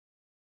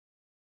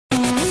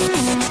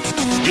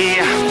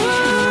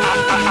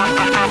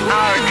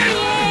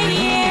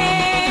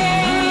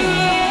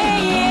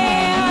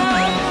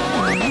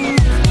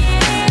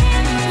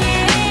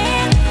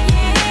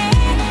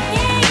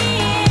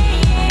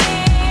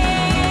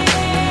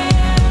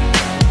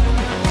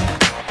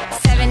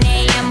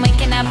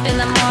Up in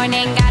the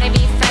morning, gotta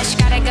be fresh,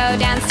 gotta go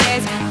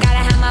downstairs, gotta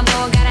have my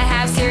bowl, gotta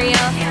have cereal,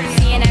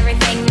 seeing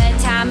everything, the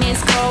time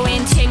is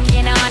going,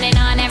 ticking on and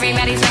on,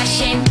 everybody's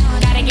rushing,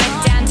 gotta get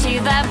down to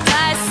the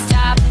bus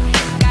stop,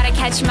 gotta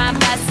catch my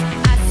bus,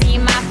 I see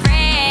my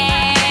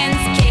friends,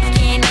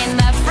 kicking in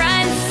the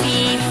front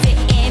seat,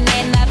 sitting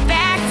in the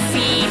back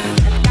seat,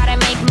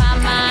 gotta make my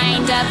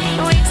mind up,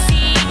 which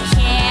seat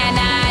can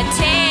I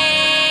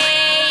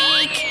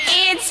take?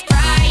 It's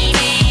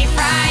Friday,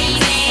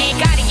 Friday,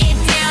 gotta get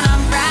down on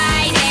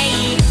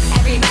Friday.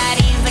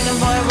 Everybody's looking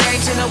forward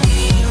to the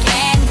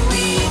weekend,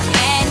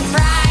 weekend.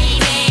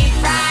 Friday,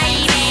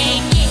 Friday,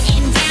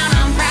 getting down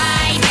on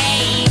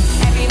Friday.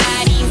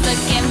 Everybody's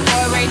looking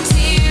forward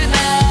to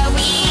the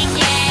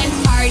weekend.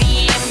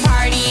 Partying,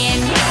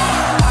 partying,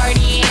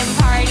 partying,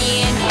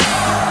 partying.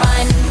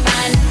 Fun,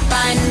 fun,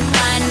 fun,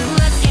 fun.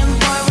 Looking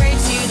forward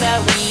to the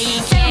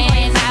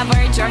weekend.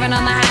 We're driving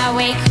on the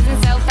highway,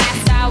 cruising so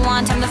fast, I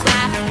want time to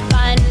fly.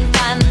 Fun,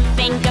 fun,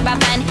 think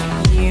about fun.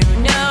 You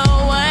know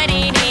what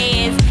it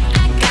is.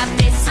 I got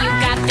this, you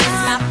got this.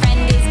 My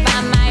friend is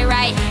by my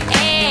right.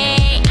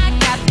 Hey, I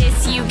got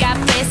this, you got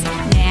this.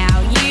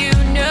 Now you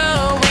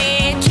know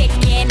it.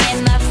 Kicking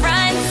in the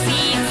front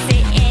seat,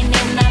 sitting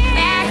in the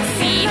back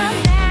seat.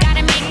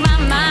 Gotta make my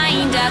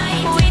mind up.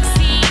 Which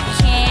seat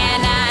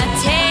can I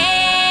take?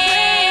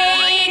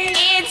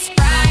 It's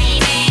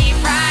Friday,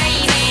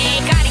 Friday.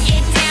 Gotta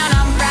get down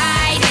on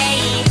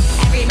Friday.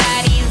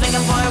 Everybody's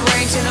looking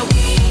forward to the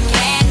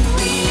weekend,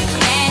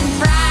 weekend.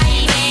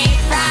 Friday,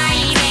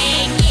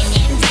 Friday,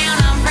 getting down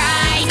on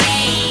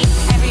Friday.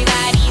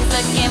 Everybody's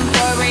looking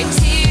forward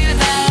to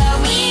the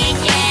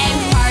weekend.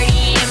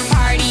 Partying,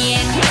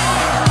 partying,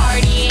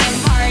 partying,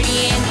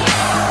 partying.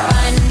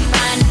 Fun,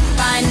 fun,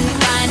 fun,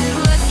 fun.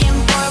 Looking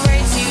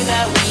forward to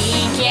the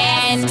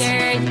weekend.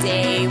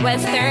 Yesterday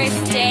was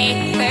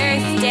Thursday,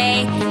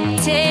 Thursday.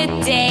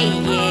 Today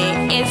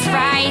it's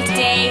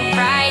Friday,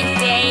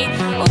 Friday.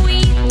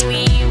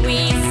 We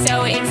so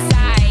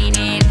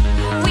excited.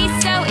 We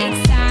so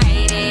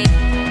excited.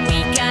 We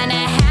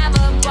gonna have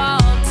a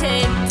ball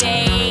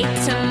today.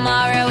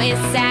 Tomorrow is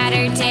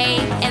Saturday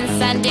and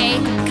Sunday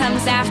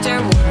comes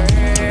afterwards.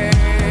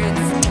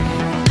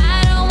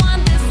 I don't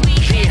want this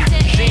weekend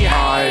to end.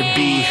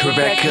 R&B,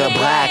 Rebecca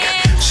Black.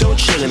 So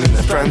chillin' in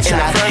the front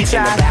side, in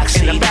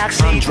the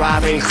backseat. I'm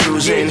driving,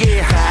 cruising,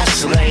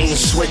 fast lane,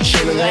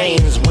 switching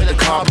lanes with a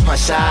car by my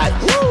side.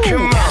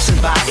 Come on,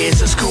 passing by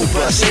is a school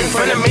bus in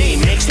front of me.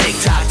 Makes tick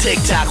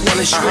tock,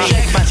 wanna stream.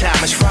 Check my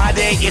time, it's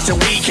Friday, it's a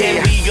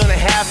weekend. We gonna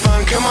have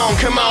fun. Come on,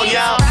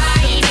 y'all.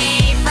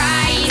 Friday,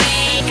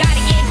 Friday,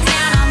 gotta get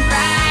down on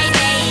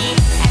Friday.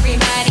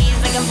 Everybody's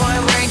looking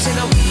forward to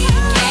the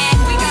weekend.